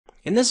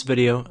In this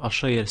video, I'll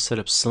show you how to set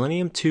up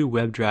Selenium 2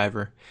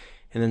 WebDriver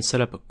and then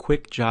set up a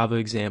quick Java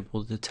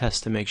example to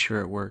test to make sure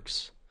it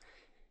works.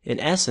 In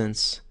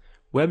essence,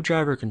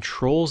 WebDriver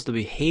controls the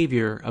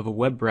behavior of a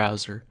web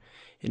browser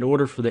in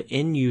order for the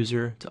end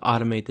user to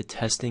automate the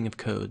testing of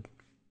code.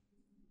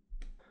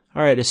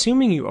 Alright,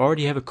 assuming you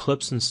already have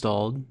Eclipse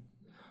installed,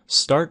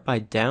 start by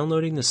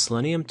downloading the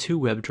Selenium 2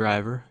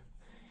 WebDriver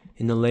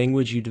in the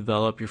language you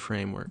develop your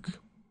framework.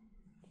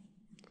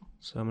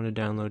 So I'm going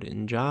to download it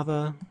in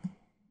Java.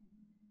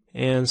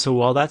 And so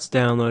while that's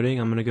downloading,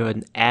 I'm going to go ahead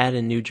and add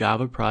a new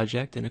Java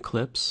project in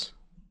Eclipse.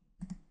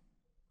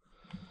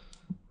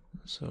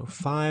 So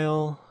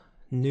File,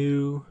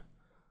 New,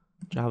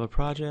 Java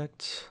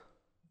Project.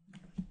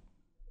 I'm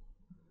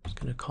just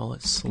going to call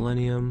it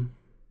Selenium.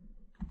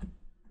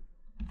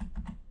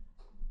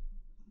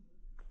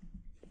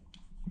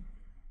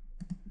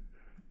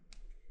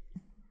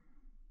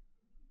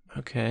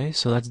 Okay,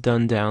 so that's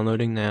done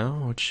downloading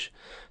now, which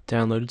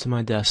downloaded to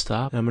my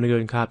desktop. I'm going to go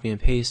ahead and copy and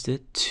paste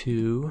it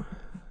to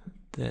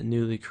that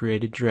newly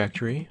created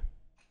directory.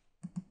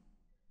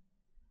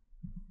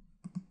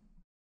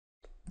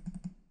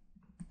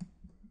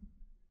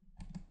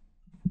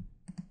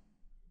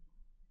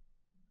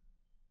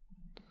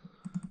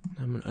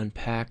 I'm going to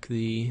unpack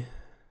the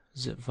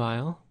zip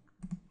file.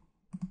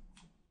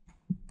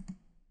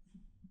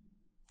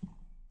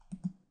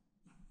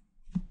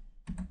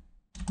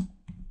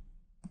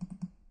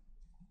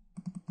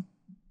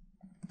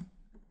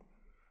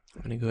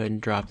 I'm going to go ahead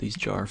and drop these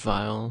jar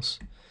files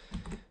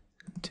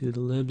to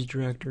the libs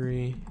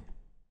directory.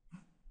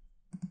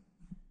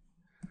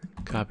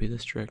 Copy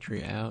this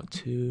directory out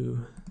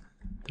to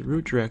the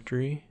root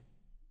directory.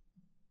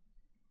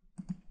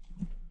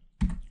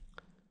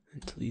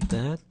 And delete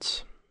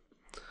that.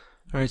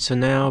 Alright, so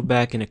now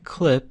back in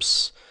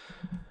Eclipse,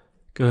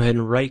 go ahead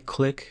and right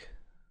click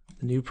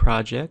the new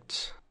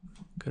project.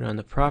 Go down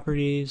to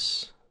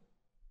Properties,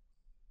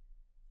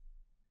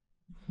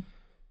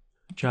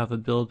 Java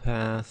build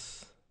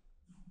path,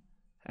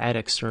 add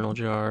external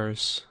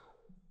jars,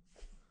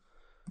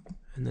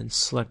 and then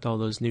select all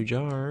those new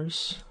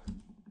jars.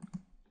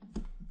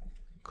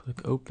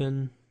 Click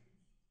Open,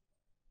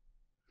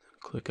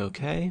 click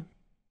OK.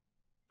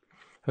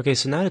 Okay,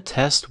 so now to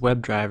test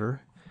WebDriver,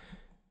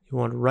 you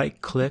want to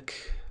right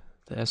click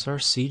the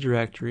src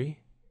directory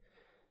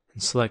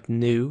and select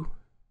New,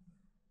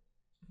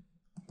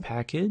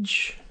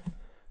 Package,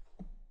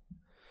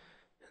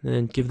 and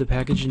then give the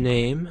package a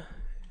name.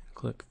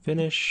 Click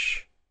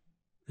Finish,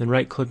 then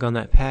right click on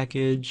that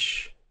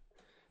package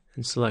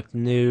and select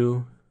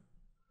New,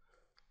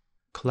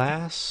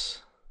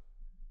 Class.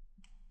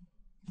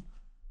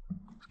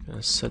 I'm going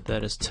to set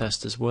that as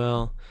test as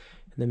well,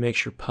 and then make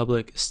sure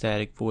public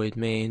static void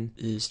main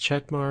is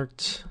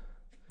checkmarked.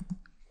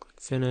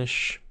 Click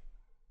Finish.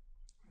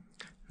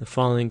 The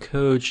following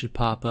code should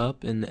pop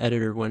up in the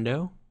editor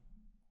window.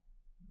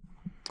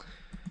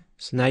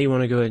 So now you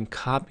want to go ahead and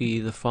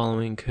copy the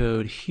following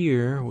code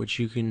here, which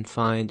you can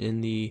find in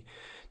the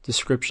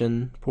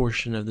description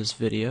portion of this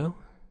video.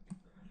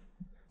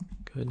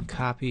 Go ahead and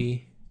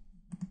copy,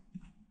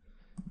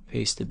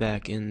 paste it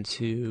back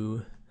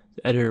into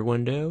the editor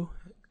window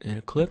in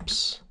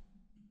Eclipse,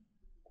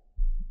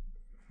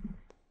 and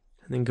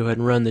then go ahead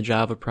and run the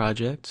Java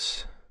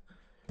project,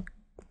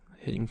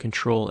 hitting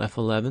Control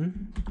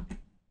F11.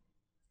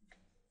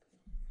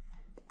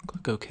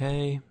 Click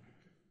OK.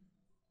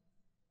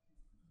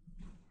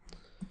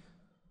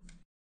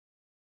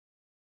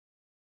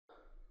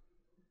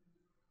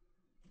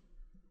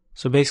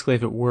 So basically,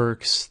 if it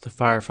works, the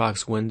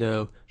Firefox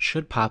window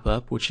should pop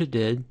up, which it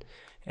did,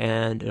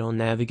 and it'll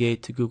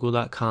navigate to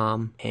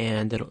google.com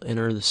and it'll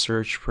enter the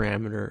search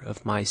parameter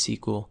of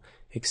MySQL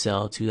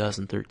Excel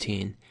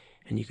 2013,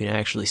 and you can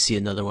actually see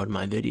another one of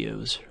my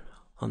videos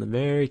on the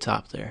very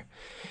top there.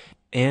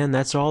 And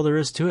that's all there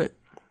is to it.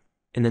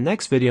 In the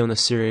next video in the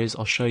series,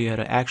 I'll show you how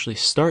to actually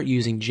start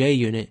using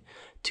JUnit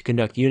to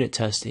conduct unit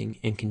testing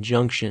in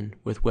conjunction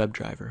with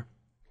WebDriver.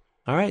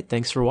 Alright,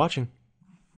 thanks for watching.